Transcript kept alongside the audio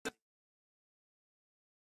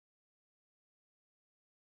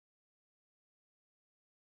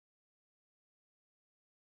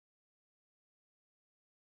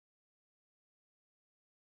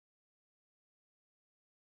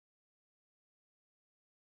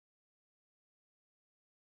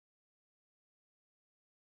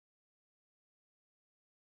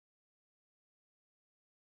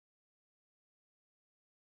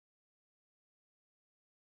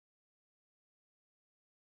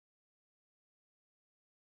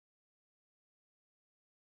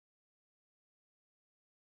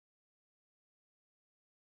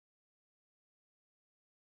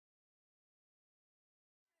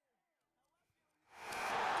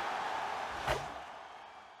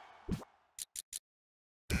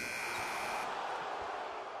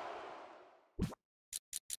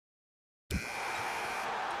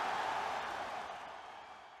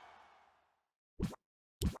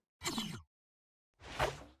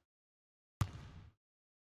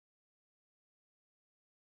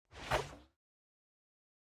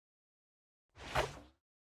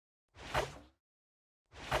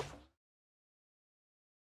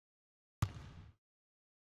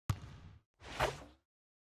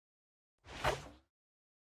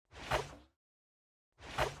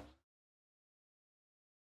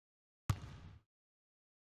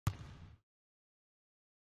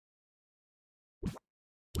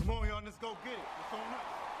go get it. It's on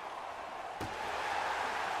us.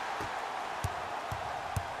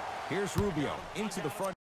 Here's Rubio into the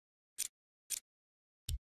front.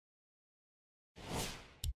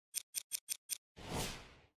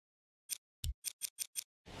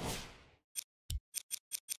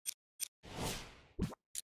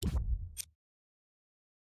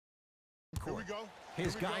 Here we go.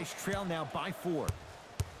 His guys trail now by 4.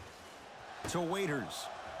 To Waiters.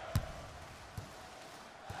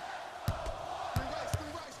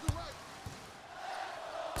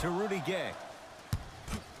 To Rudy Gay.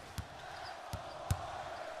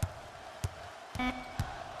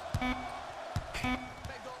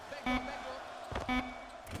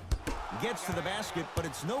 Gets to the basket, but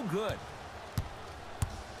it's no good.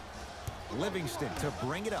 Livingston to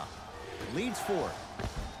bring it up. Leads 4.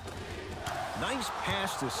 Nice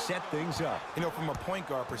pass to set things up. You know, from a point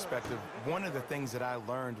guard perspective, one of the things that I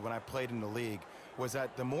learned when I played in the league was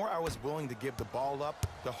that the more I was willing to give the ball up,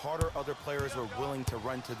 the harder other players were willing to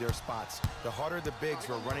run to their spots. The harder the bigs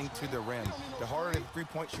were running to the rim. The harder the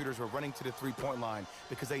three-point shooters were running to the three-point line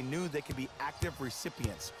because they knew they could be active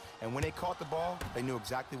recipients. And when they caught the ball, they knew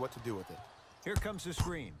exactly what to do with it. Here comes the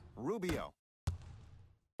screen. Rubio.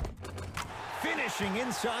 Finishing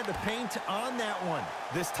inside the paint on that one.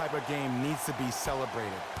 This type of game needs to be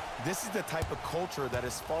celebrated. This is the type of culture that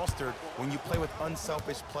is fostered when you play with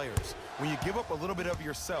unselfish players. When you give up a little bit of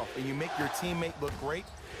yourself and you make your teammate look great,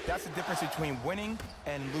 that's the difference between winning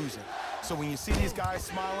and losing. So when you see these guys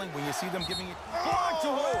smiling, when you see them giving it... Blocked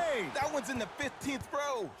away! That one's in the 15th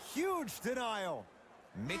row. Huge denial.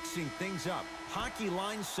 Mixing things up. Hockey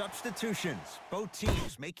line substitutions. Both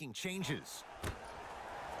teams making changes.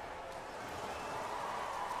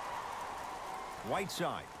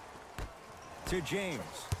 Whiteside to James.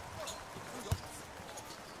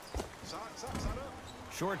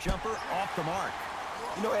 Short jumper off the mark.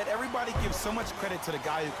 You know, Ed, everybody gives so much credit to the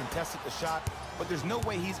guy who contested the shot, but there's no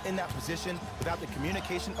way he's in that position without the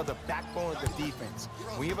communication of the backbone of the defense.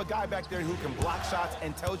 When you have a guy back there who can block shots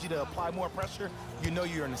and tells you to apply more pressure, you know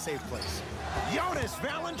you're in a safe place. Jonas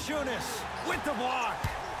Valanciunas with the block.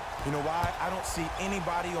 You know why? I don't see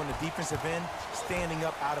anybody on the defensive end standing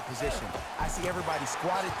up out of position. I see everybody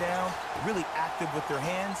squatted down, really active with their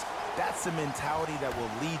hands. That's the mentality that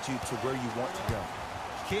will lead you to where you want to go.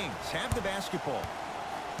 Kings have the basketball.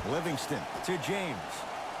 Livingston to James.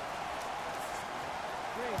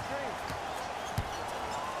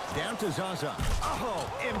 Down to Zaza. Oh,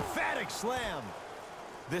 emphatic slam.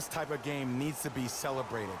 This type of game needs to be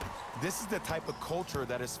celebrated. This is the type of culture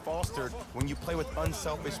that is fostered when you play with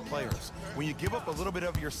unselfish players. When you give up a little bit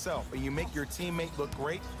of yourself and you make your teammate look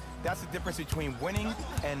great, that's the difference between winning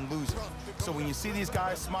and losing. So when you see these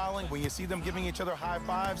guys smiling, when you see them giving each other high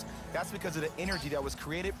fives, that's because of the energy that was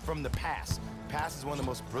created from the pass. Pass is one of the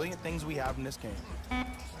most brilliant things we have in this game.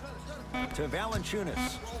 To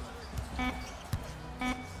Valanciunas.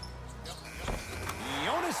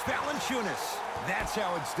 Jonas Valanciunas. That's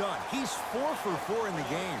how it's done. He's 4 for 4 in the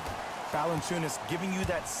game. Valanciunas giving you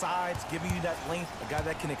that size, giving you that length, a guy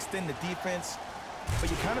that can extend the defense. But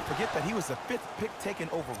you kind of forget that he was the 5th pick taken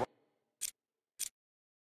overall.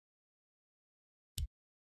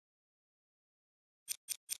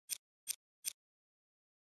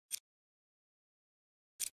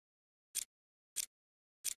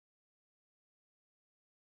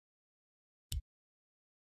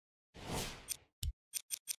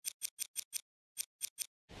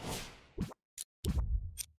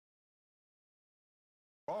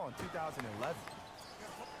 In 2011.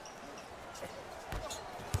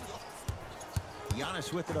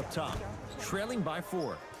 Giannis with it up top, trailing by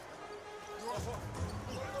 4.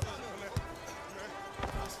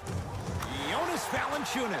 Jonas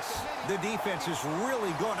Valanciunas. The defense is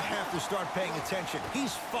really going to have to start paying attention.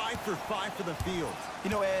 He's 5 for 5 for the field. You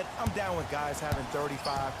know, Ed, I'm down with guys having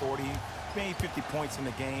 35, 40, maybe 50 points in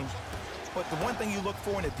the game. But the one thing you look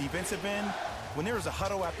for in the defensive end, when there is a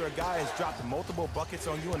huddle after a guy has dropped multiple buckets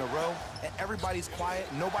on you in a row, and everybody's quiet,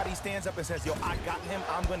 nobody stands up and says, yo, I got him,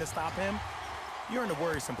 I'm going to stop him, you're in a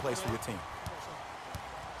worrisome place for your team.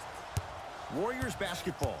 Warriors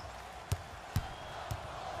basketball.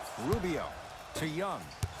 Rubio to Young.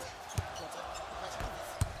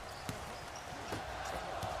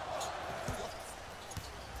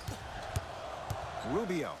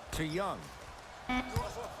 Rubio to Young.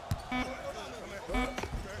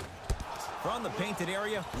 From the painted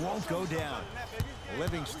area, won't go down.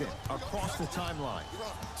 Livingston across the timeline.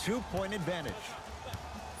 2-point advantage.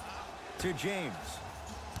 To James.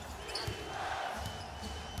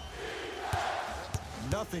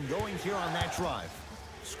 Nothing going here on that drive.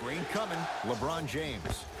 Screen coming. LeBron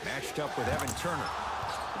James matched up with Evan Turner.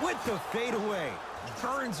 with the fadeaway.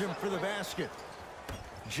 Burns him for the basket.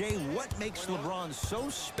 Jay, what makes LeBron so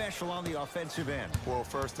special on the offensive end? Well,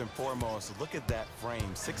 first and foremost, look at that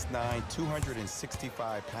frame. 6'9",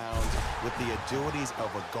 265 pounds with the agilities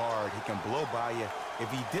of a guard. He can blow by you. If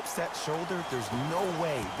he dips that shoulder, there's no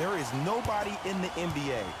way. There is nobody in the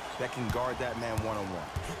NBA that can guard that man one-on-one.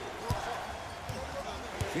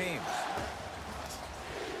 James.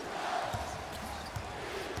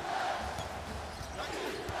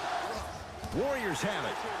 Warriors have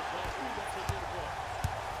it.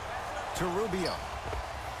 To Rubio.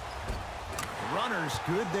 Runner's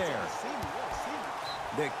good there.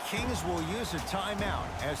 The Kings will use a timeout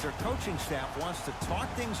as their coaching staff wants to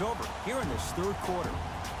talk things over here in this third quarter.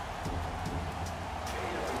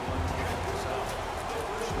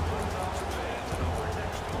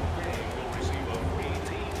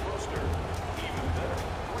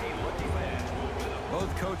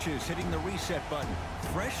 Both coaches hitting the reset button.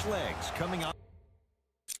 Fresh legs coming out.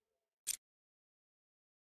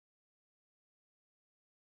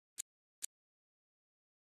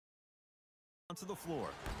 Onto the floor.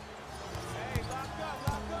 Hey, lock up,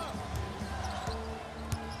 lock up.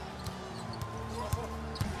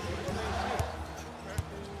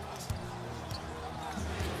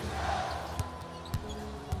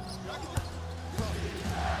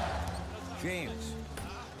 James.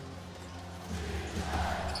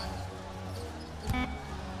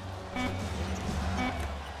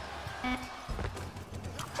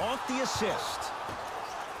 Off the assist.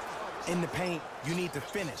 In the paint, you need to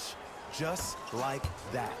finish. Just like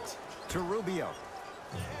that. To Rubio.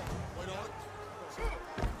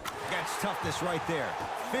 That's toughness right there.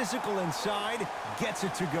 Physical inside, gets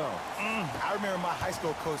it to go. I remember my high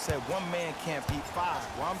school coach said one man can't beat five.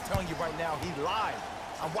 Well, I'm telling you right now, he lied.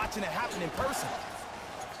 I'm watching it happen in person.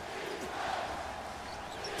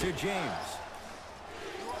 To James.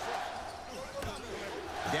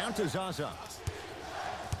 Down to Zaza.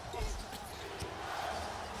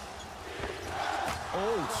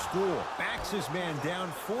 Old school. Backs his man down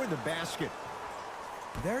for the basket.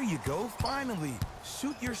 There you go. Finally.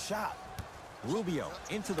 Shoot your shot. Rubio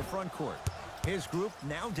into the front court. His group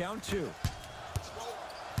now down 2.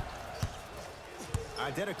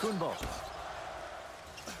 Adetokunbo.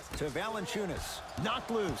 To Valanciunas.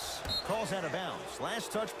 Knocked loose. Calls out of bounds.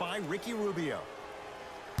 Last touch by Ricky Rubio.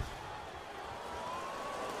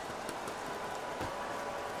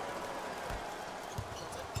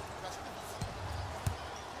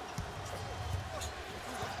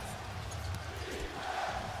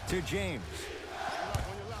 To James.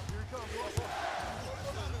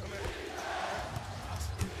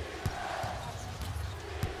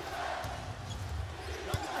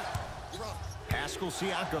 Pascal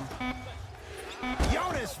Siakam.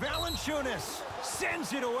 Jonas Valanciunas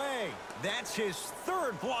sends it away. That's his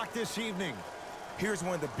 3rd block this evening. Here's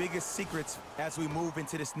one of the biggest secrets as we move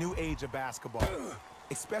into this new age of basketball,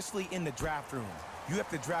 especially in the draft room. You have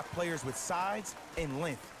to draft players with size and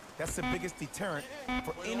length. That's the biggest deterrent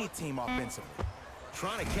for any team offensively.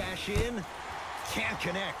 Trying to cash in, can't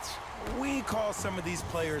connect. We call some of these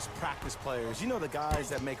players practice players. You know, the guys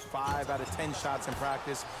that make 5 out of 10 shots in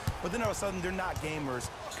practice, but then all of a sudden they're not gamers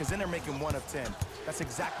because then they're making 1 of 10. That's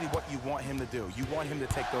exactly what you want him to do. You want him to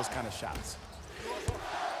take those kind of shots.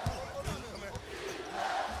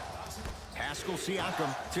 Pascal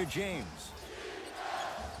Siakam to James.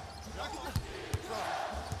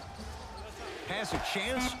 Has a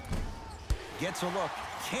chance. Gets a look.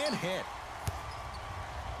 Can't hit.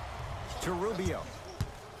 To Rubio.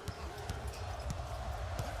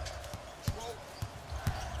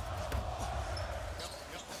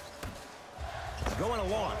 Going to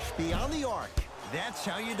launch beyond the arc. That's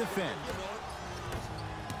how you defend.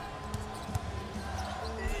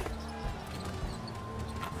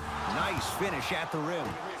 Nice finish at the rim.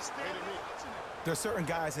 There are certain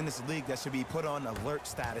guys in this league that should be put on alert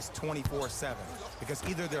status 24/7 because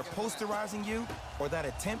either they're posterizing you or that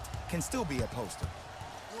attempt can still be a poster.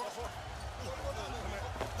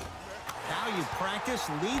 How you practice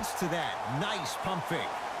leads to that. Nice pump fake.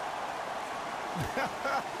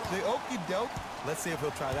 The okie doke. Let's see if he'll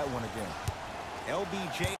try that one again.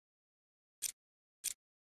 LBJ.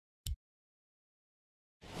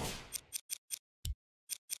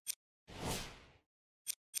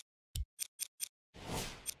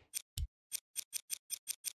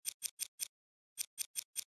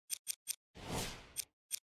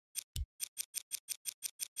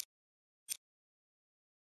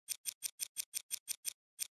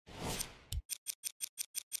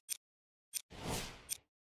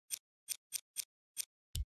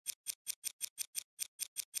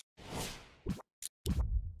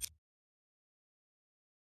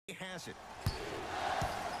 has it.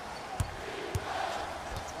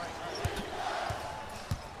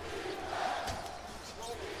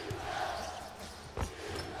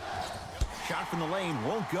 Shot from the lane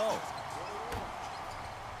won't go.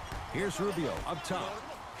 Here's Rubio up top.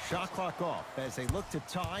 Shot clock off as they look to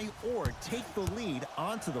tie or take the lead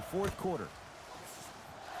onto the fourth quarter.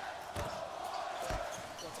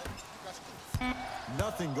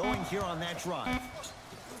 Nothing going here on that drive.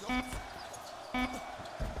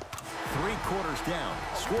 3 quarters down.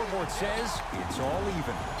 Scoreboard says it's all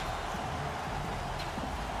even.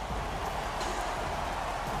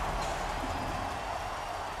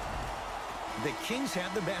 The Kings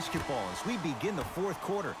have the basketball as we begin the fourth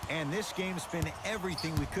quarter, and this game's been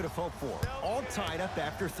everything we could have hoped for. All tied up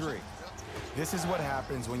after 3. This is what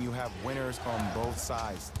happens when you have winners on both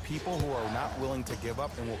sides. People who are not willing to give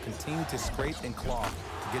up and will continue to scrape and claw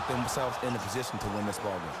to get themselves in a position to win this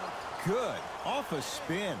ballgame. Good. Off a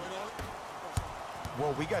spin.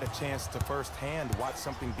 Well, we got a chance to firsthand watch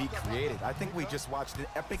something be created. I think we just watched an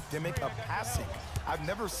epidemic of passing. I've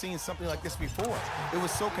never seen something like this before. It was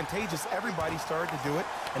so contagious, everybody started to do it,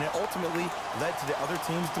 and it ultimately led to the other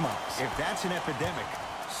team's demise. If that's an epidemic,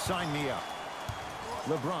 sign me up.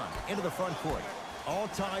 LeBron into the front court. All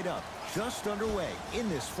tied up, just underway in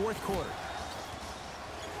this fourth quarter.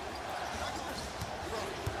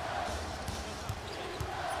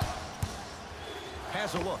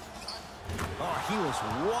 Has a look. Oh, he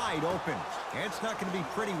was wide open. It's not going to be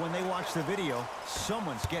pretty when they watch the video.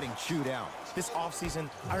 Someone's getting chewed out. This offseason,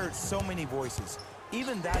 I heard so many voices,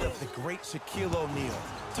 even that of the great Shaquille O'Neal,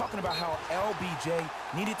 talking about how LBJ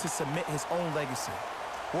needed to submit his own legacy.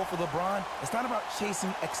 Well, for LeBron, it's not about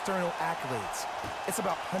chasing external accolades. It's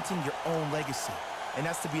about hunting your own legacy, and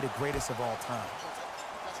that's to be the greatest of all time.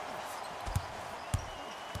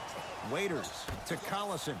 Waiters to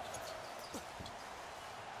Collison.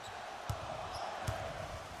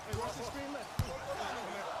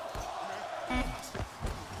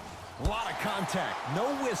 A lot of contact.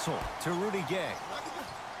 No whistle to Rudy Gay.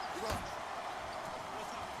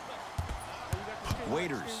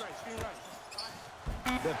 Waiters.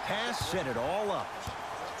 The pass set it all up.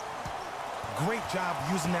 Great job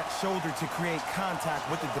using that shoulder to create contact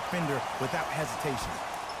with the defender without hesitation.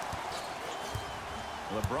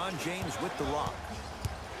 LeBron James with the rock.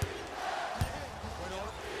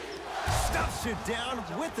 Stuffs it down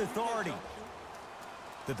with authority.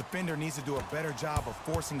 The defender needs to do a better job of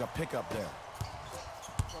forcing a pickup there.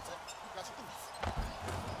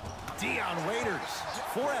 Dion Waiters,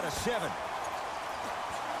 4 out of 7.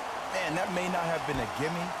 Man, that may not have been a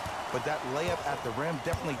gimme, but that layup at the rim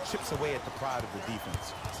definitely chips away at the pride of the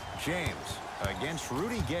defense. James against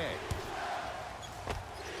Rudy Gay.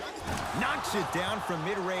 Knocks it down from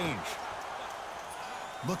mid-range.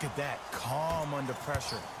 Look at that, calm under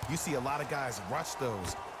pressure. You see a lot of guys rush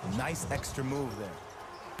those. Nice extra move there.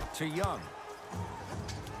 To Young.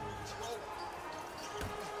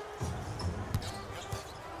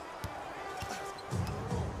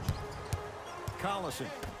 Collison.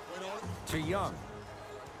 To Young.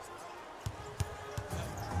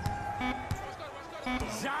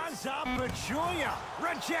 Zaza Pachulia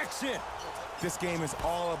rejects it. This game is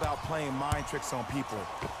all about playing mind tricks on people.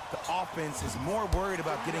 The offense is more worried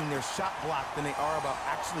about getting their shot blocked than they are about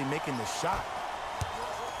actually making the shot.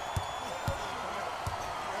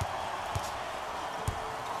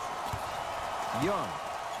 Young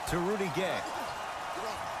to Rudy Gay.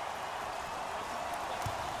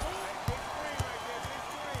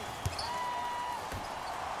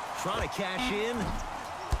 Trying to cash in.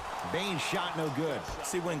 Bane's shot no good.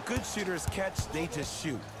 See, when good shooters catch, they just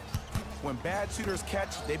shoot. When bad shooters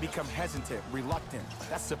catch, they become hesitant, reluctant.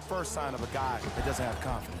 That's the first sign of a guy that doesn't have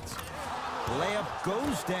confidence. Layup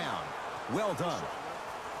goes down. Well done.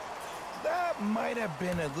 That might have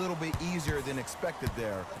been a little bit easier than expected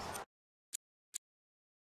there,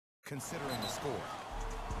 considering the score.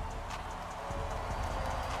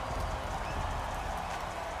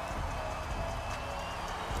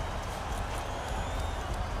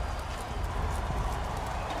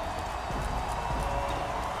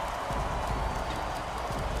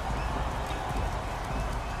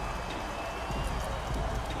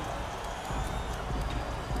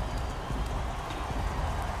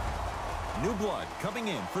 New blood coming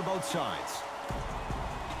in for both sides.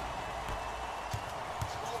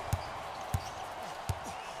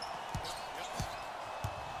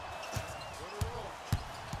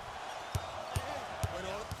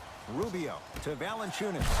 Rubio to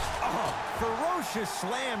Valanciunas. Oh, ferocious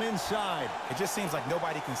slam inside. It just seems like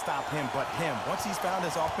nobody can stop him but him. Once he's found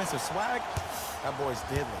his offensive swag, that boy's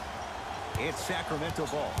deadly. It's Sacramento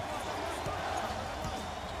ball.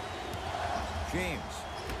 James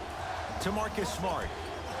to Marcus Smart.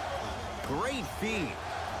 Great feed.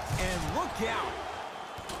 And look out.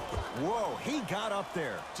 Whoa, he got up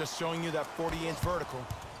there. Just showing you that 40-inch vertical.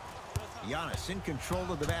 Giannis in control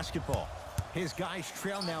of the basketball. His guys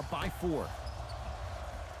trail now by 4.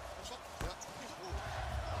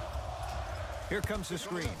 Here comes the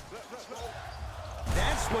screen.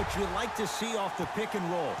 That's what you like to see off the pick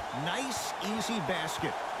and roll. Nice, easy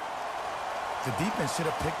basket. The defense should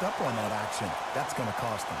have picked up on that action. That's going to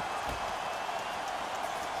cost them.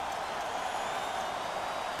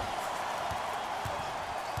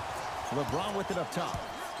 LeBron with it up top.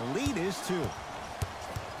 The lead is 2.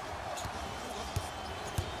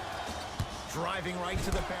 Driving right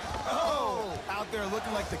to the back. Oh! Out there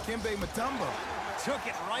looking like the Kimbe Mutombo. Took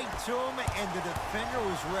it right to him, and the defender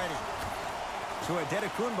was ready. To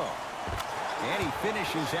Adetokunbo. And he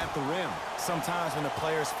finishes at the rim. Sometimes when the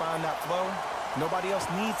players find that flow, nobody else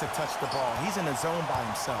needs to touch the ball. He's in the zone by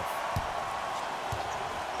himself.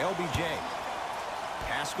 LBJ.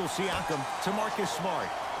 Pascal Siakam to Marcus Smart.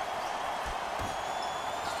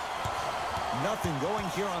 Nothing going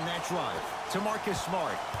here on that drive. To Marcus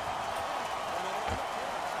Smart.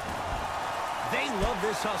 They love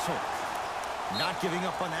this hustle. Not giving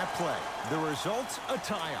up on that play. The result, a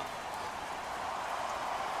tie-up.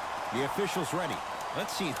 The official's ready.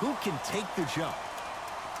 Let's see who can take the jump.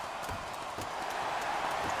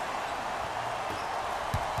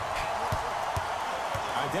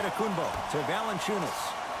 Adetokunbo to Valanciunas.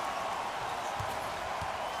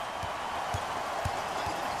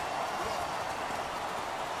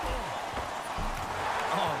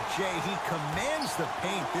 Oh, Jay, he commands the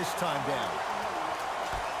paint this time down.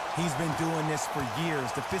 He's been doing this for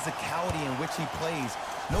years. The physicality in which he plays.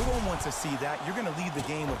 No one wants to see that. You're going to leave the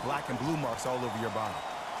game with black and blue marks all over your body.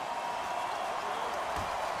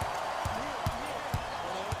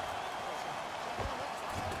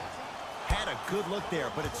 Had a good look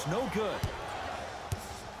there, but it's no good.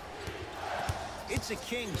 It's the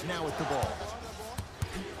Kings now with the ball.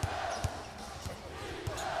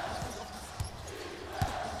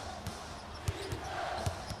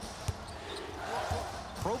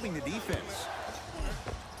 Probing the defense.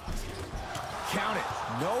 Count it.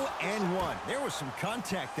 No and 1. There was some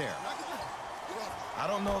contact there. I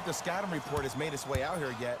don't know if the scouting report has made its way out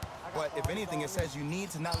here yet, but if anything, it says you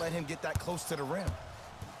need to not let him get that close to the rim.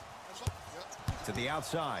 To the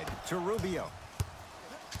outside, to Rubio.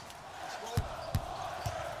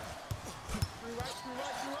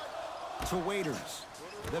 To Waiters.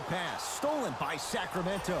 The pass stolen by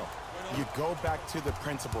Sacramento. You go back to the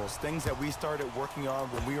principles, things that we started working on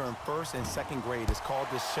when we were in 1st and 2nd grade. It's called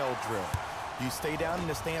the shell drill. You stay down in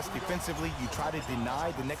the stance defensively, you try to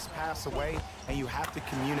deny the next pass away, and you have to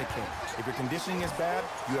communicate. If your conditioning is bad,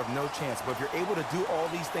 you have no chance. But if you're able to do all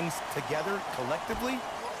these things together, collectively,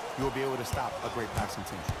 you will be able to stop a great passing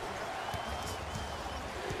team.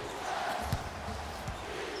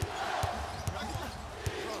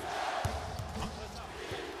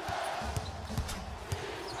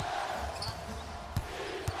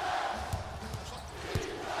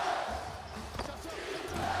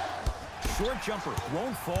 Short jumper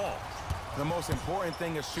won't fall. The most important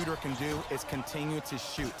thing a shooter can do is continue to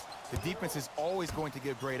shoot. The defense is always going to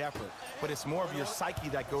give great effort, but it's more of your psyche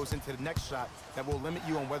that goes into the next shot that will limit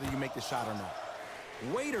you on whether you make the shot or not.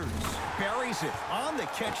 Waiters buries it on the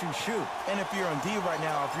catch and shoot. And if you're on D right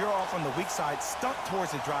now, if you're off on the weak side, stunt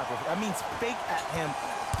towards the driver. That means fake at him.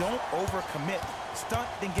 Don't overcommit. Stunt,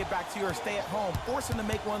 then get back to you or stay at home. Force him to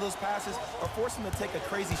make one of those passes or force him to take a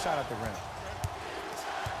crazy shot at the rim.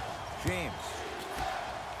 James.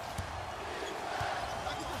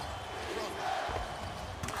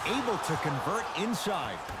 Able to convert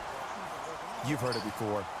inside. You've heard it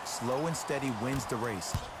before. Slow and steady wins the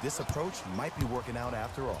race. This approach might be working out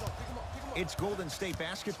after all. It's Golden State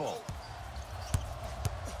basketball.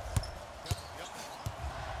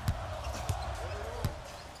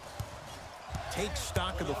 Take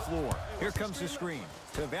stock of the floor. Here comes the screen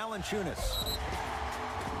to Valanciunas.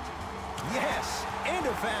 Yes, and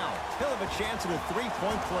a foul. He'll have a chance at a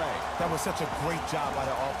three-point play. That was such a great job by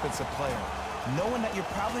the offensive player. Knowing that you're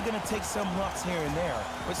probably going to take some lumps here and there,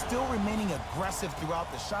 but still remaining aggressive throughout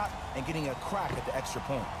the shot and getting a crack at the extra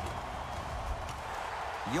point.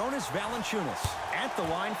 Jonas Valanciunas at the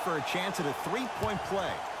line for a chance at a three-point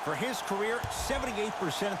play. For his career,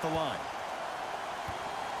 78% at the line.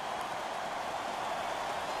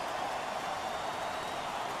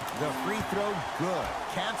 The free throw, good.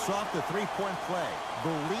 Caps off the three-point play.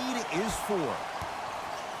 The lead is 4.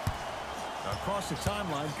 Across the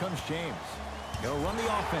timeline comes James. He'll run the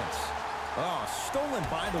offense. Oh, stolen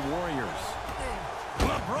by the Warriors.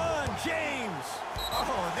 LeBron James.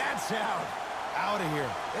 Oh, that's out. Out of here.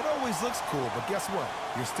 It always looks cool, but guess what?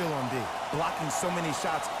 You're still on D. Blocking so many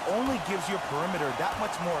shots only gives your perimeter that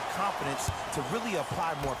much more confidence to really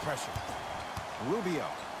apply more pressure. Rubio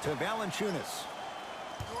to Valanciunas.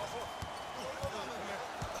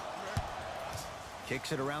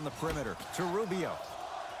 Kicks it around the perimeter to Rubio.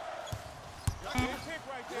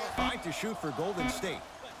 5 to shoot for Golden State.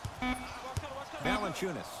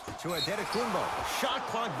 Valanciunas to Antetokounmpo. Shot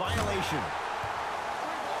clock violation.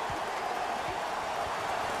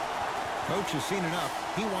 Coach has seen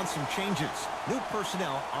enough. He wants some changes. New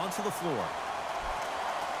personnel onto the floor.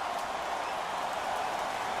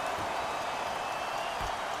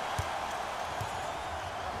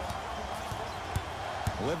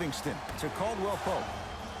 Livingston to Caldwell Pope.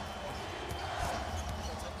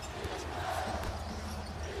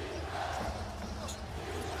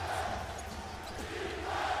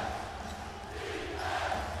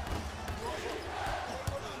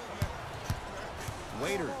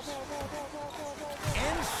 Waiters.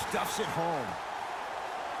 And stuffs it home.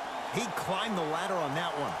 He climbed the ladder on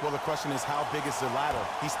that one. Well, the question is, how big is the ladder?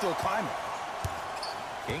 He's still climbing.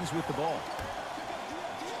 Kings with the ball.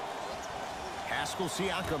 Pascal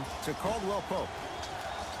Siakam to Caldwell Pope.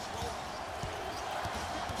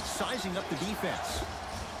 Sizing up the defense.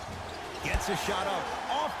 Gets a shot up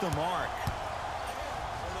off the mark.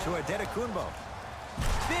 To Antetokounmpo.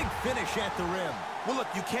 Big finish at the rim. Well, look,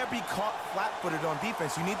 you can't be caught flat-footed on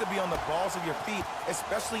defense. You need to be on the balls of your feet,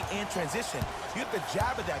 especially in transition. You have to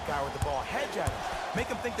jab at that guy with the ball, head jab him. Make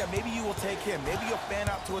him think that maybe you will take him. Maybe you'll fan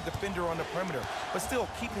out to a defender on the perimeter. But still,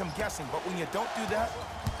 keep him guessing. But when you don't do that,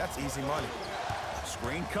 that's easy money.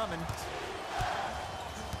 Screen coming.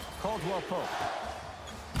 Caldwell Pope.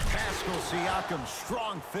 Pascal Siakam,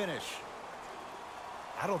 strong finish.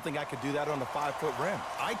 I don't think I could do that on the 5-foot rim.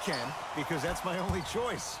 I can, because that's my only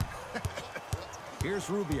choice.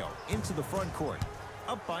 Here's Rubio into the front court.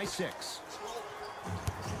 Up by 6.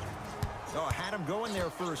 Oh, had him going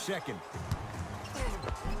there for a second.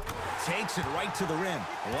 Takes it right to the rim.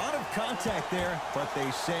 A lot of contact there, but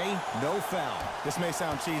they say no foul. This may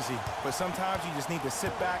sound cheesy, but sometimes you just need to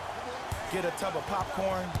sit back, get a tub of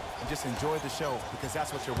popcorn, and just enjoy the show, because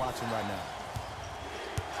that's what you're watching right now.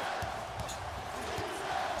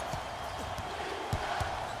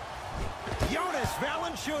 Jonas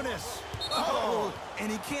Valanciunas. Oh,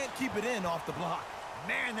 and he can't keep it in off the block.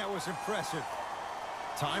 Man, that was impressive.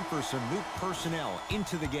 Time for some new personnel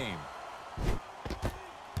into the game.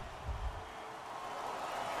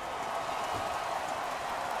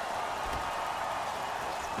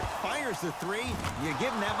 Fires the 3. You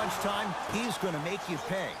give him that much time, he's going to make you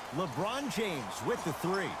pay. LeBron James with the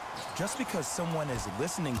 3. Just because someone is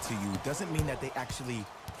listening to you doesn't mean that they actually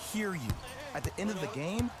hear you. At the end of the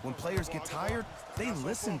game, when players get tired, they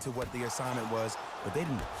listen to what the assignment was, but they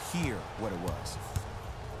didn't hear what it was.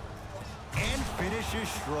 And finishes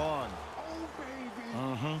strong.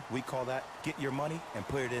 We call that get your money and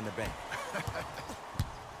put it in the bank.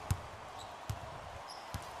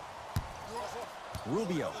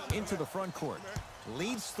 Rubio into the front court.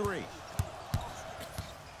 Leads 3.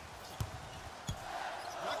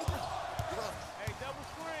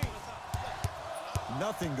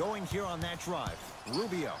 Nothing going here on that drive.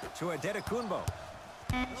 Rubio to Antetokounmpo.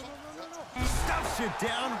 Stuffs it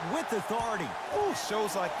down with authority. Ooh,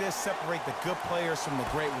 shows like this separate the good players from the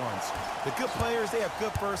great ones. The good players, they have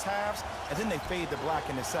good first halves, and then they fade to black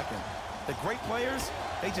in the second. The great players,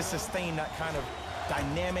 they just sustain that kind of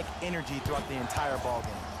dynamic energy throughout the entire ball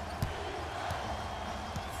game.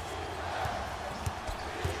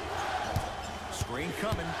 Screen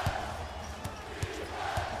coming.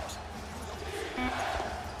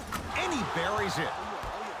 And he buries it.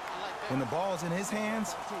 When the ball's in his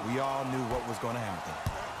hands, we all knew what was going to happen.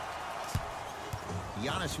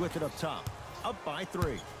 Giannis with it up top. Up by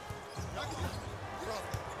 3.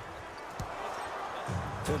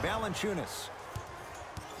 To Valanciunas.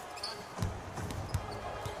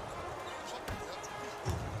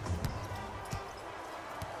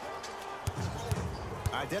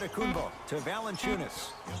 Antetokounmpo to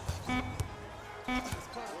Valanciunas.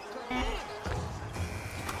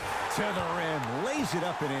 To the rim, lays it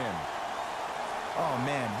up and in. Oh,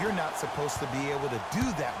 man, you're not supposed to be able to do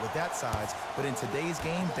that with that size, but in today's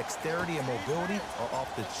game, dexterity and mobility are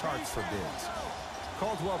off the charts for bigs.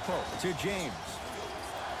 Caldwell Pope to James.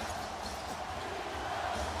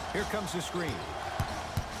 Here comes the screen.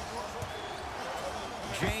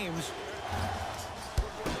 James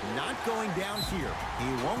not going down here.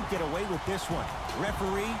 He won't get away with this one.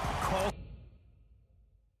 Referee calls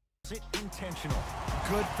it intentional.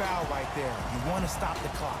 Good foul right there. You want to stop the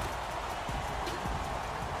clock.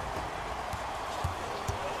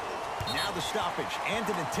 Now the stoppage and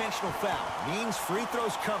an intentional foul means free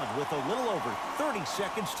throws coming with a little over 30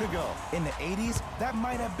 seconds to go. In the 80s, that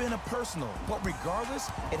might have been a personal, but regardless,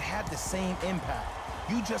 it had the same impact.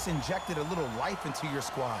 You just injected a little life into your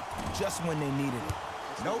squad, just when they needed it.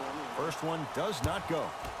 Nope, first one does not go.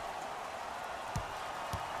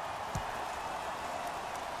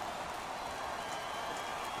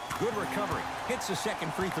 Good recovery, hits the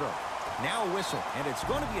second free throw. Now a whistle, and it's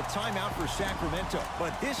going to be a timeout for Sacramento.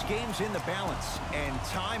 But this game's in the balance, and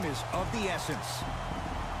time is of the essence.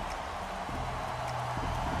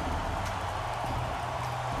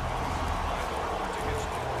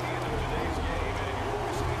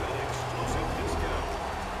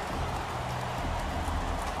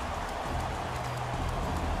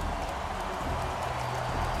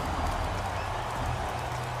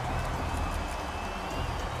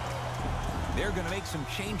 They're going to make some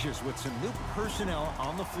changes with some new personnel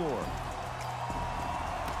on the floor.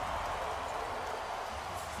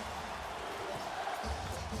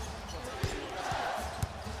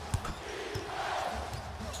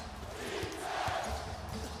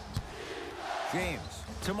 James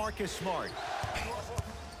to Marcus Smart.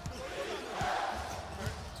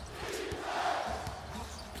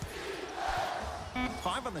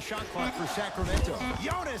 Five on the shot clock for Sacramento.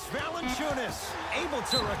 Jonas Valanciunas able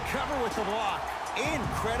to recover with the block.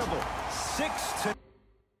 Incredible. 6-9.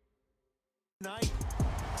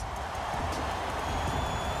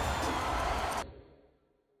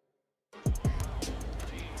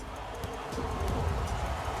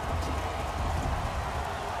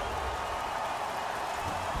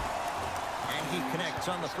 And he connects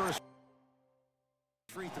on the first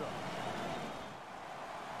free throw.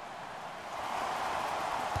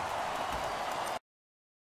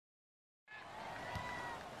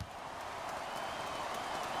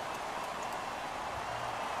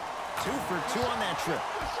 Two for two on that trip.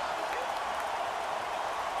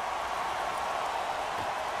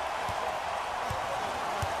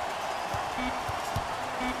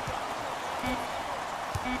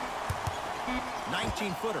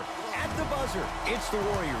 Footer at the buzzer. It's the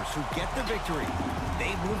Warriors who get the victory.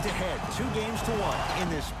 They moved ahead 2-1 in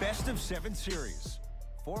this best-of-7 series.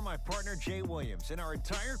 For my partner Jay Williams and our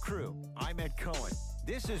entire crew, I'm Ed Cohen.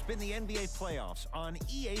 This has been the NBA playoffs on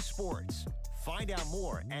EA Sports. Find out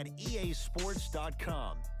more at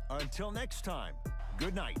easports.com. Until next time,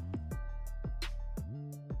 good night.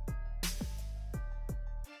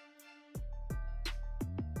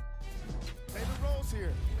 Taylor Rose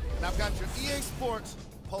here, and I've got your EA Sports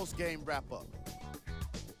post-game wrap-up.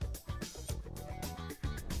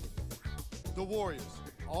 The Warriors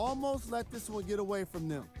almost let this one get away from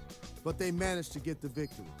them, but they managed to get the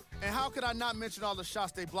victory. And how could I not mention all the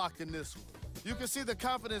shots they blocked in this one? You can see the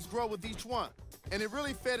confidence grow with each one, and it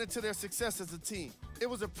really fed into their success as a team. It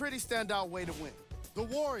was a pretty standout way to win. The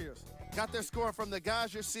Warriors got their score from the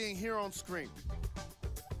guys you're seeing here on screen.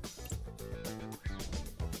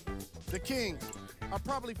 The Kings are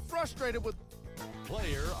probably frustrated with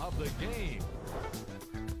player of the game.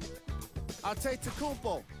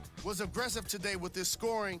 Antetokounmpo was aggressive today with his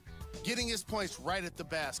scoring, getting his points right at the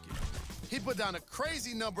basket. He put down a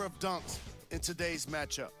crazy number of dunks in today's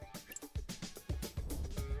matchup.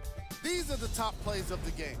 These are the top plays of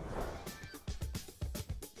the game.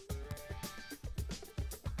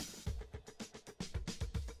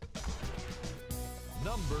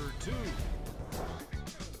 Number 2.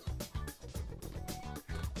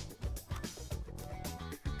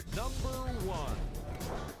 Number 1.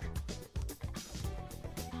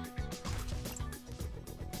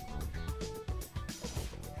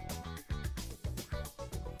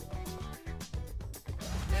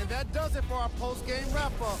 And that does it for our post-game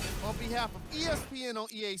wrap-up. On behalf of ESPN on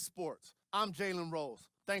EA Sports, I'm Jalen Rose.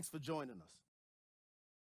 Thanks for joining us.